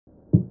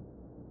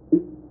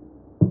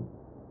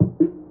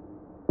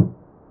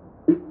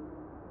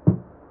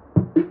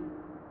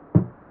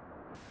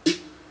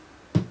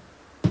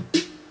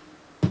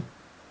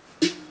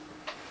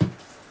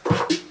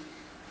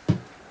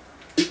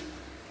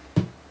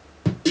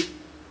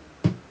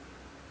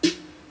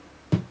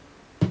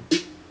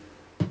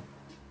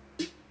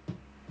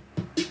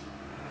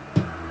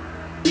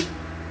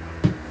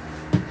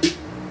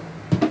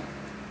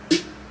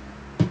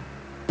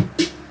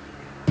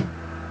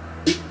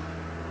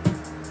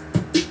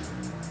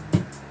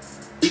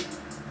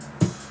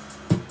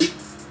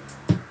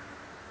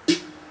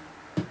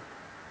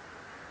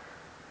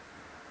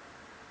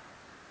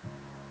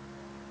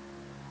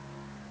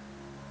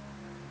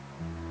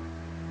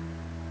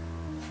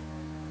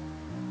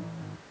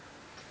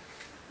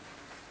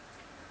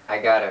I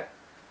gotta.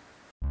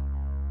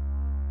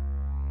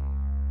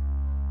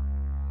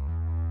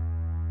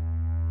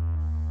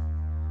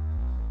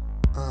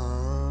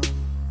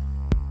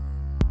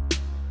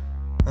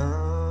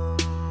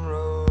 I'm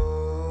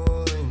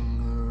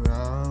rolling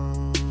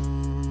around,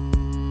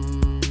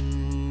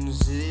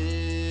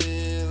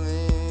 ceiling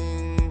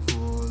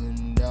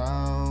falling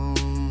down,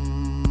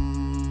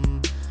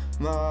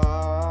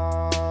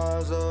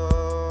 Mars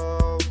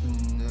up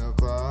in the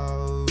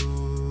clouds.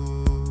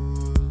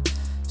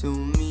 To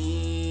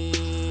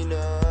me,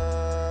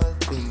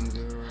 nothing's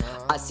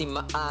around. I see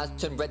my eyes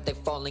turn red, they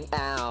falling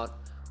out.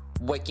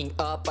 Waking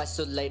up,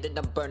 isolated,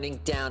 I'm burning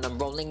down. I'm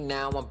rolling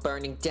now, I'm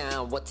burning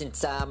down. What's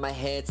inside my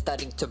head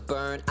starting to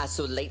burn.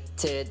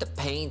 Isolated, the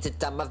pain's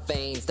inside my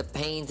veins. The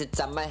pain's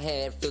inside my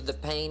head, feel the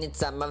pain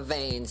inside my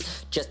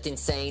veins. Just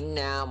insane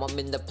now, I'm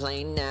in the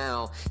plane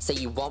now. Say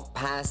you won't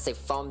pass, say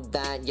from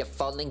that, you're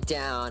falling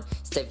down.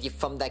 Save you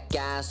from that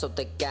gas, or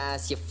the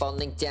gas, you're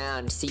falling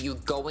down. See you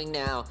going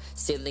now,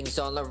 ceilings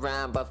all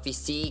around. But if you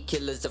see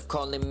killers of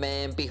calling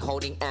man, be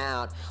holding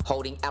out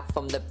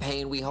from the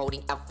pain. We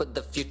holding out for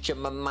the future,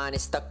 my mind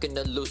is stuck in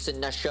the loose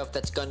and not sure if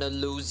that's gonna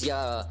lose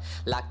ya.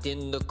 Locked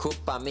in the coop,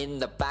 I'm in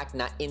the back,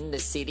 not in the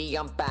city,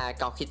 I'm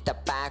back. I'll hit the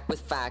back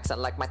with facts. I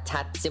like my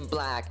tats in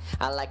black,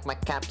 I like my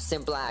caps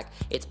in black.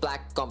 It's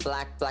black on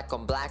black, black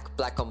on black,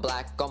 black on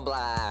black on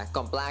black,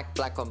 on black,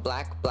 black on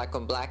black, black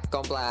on black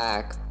on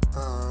black.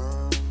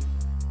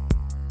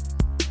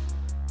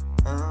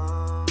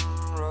 I'm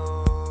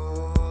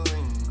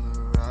rolling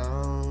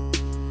around,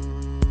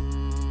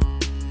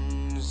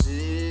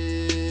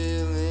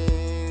 ceiling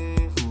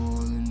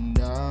falling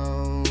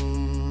down,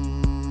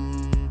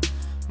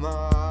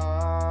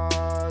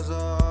 Mars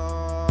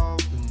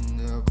up in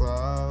the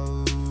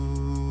clouds.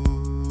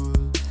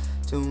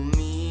 To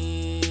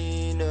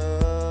me,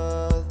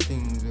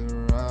 nothing's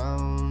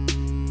around.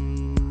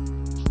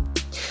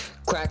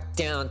 Crack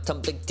down,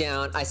 tumbling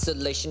down,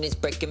 isolation is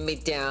breaking me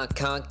down.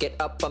 Can't get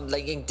up, I'm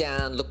laying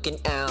down, looking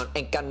out.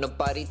 Ain't got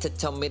nobody to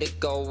tell me to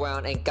go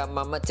around. Ain't got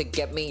mama to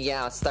get me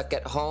out. Stuck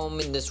at home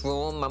in this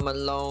room, I'm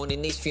alone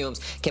in these fumes.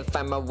 Can't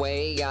find my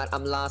way out,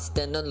 I'm lost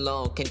and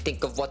alone. Can't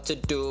think of what to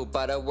do,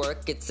 but at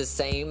work it's the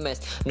same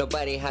mess.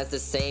 Nobody has the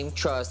same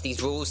trust.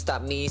 These rules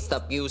stop me,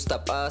 stop you,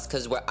 stop us,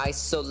 cause we're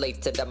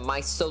isolated, I'm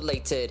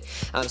isolated.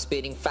 I'm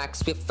spitting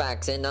facts with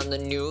facts, and on the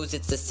news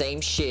it's the same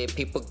shit.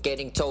 People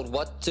getting told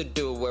what to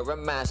do, wear a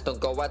mask, don't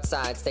go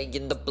outside, stay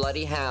in the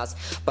bloody house.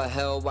 But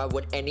hell, why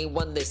would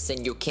anyone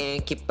listen? You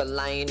can't keep a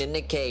lion in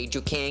a cage,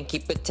 you can't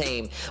keep it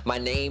tame. My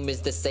name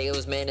is the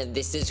salesman and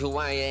this is who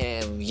I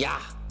am, yeah.